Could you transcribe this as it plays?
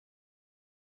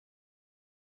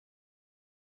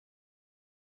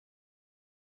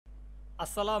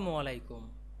Assalamu Walaikum.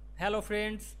 Hello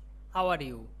friends, how are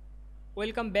you?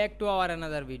 Welcome back to our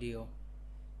another video.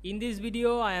 In this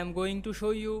video I am going to show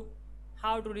you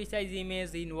how to resize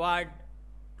image in Word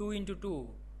 2 into 2.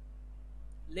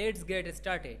 Let's get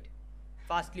started.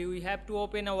 Firstly we have to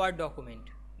open a Word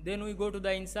document. Then we go to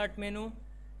the insert menu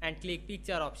and click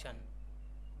picture option.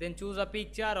 Then choose a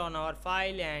picture on our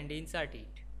file and insert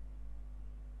it.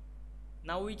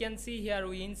 Now we can see here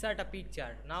we insert a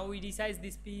picture. Now we resize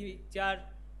this picture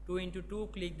 2 into 2,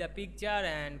 click the picture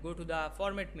and go to the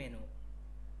format menu.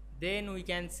 Then we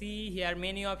can see here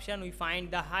menu option, we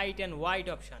find the height and width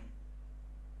option.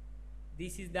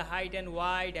 This is the height and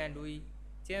width and we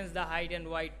change the height and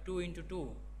width 2 into 2.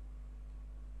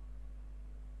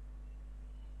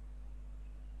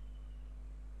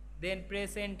 Then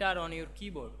press enter on your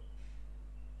keyboard.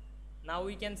 Now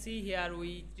we can see here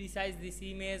we resize this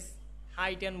image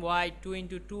height and width 2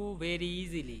 into 2 very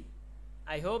easily.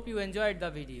 I hope you enjoyed the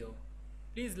video.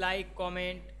 Please like,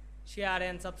 comment, share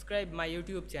and subscribe my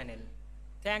YouTube channel.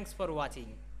 Thanks for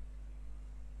watching.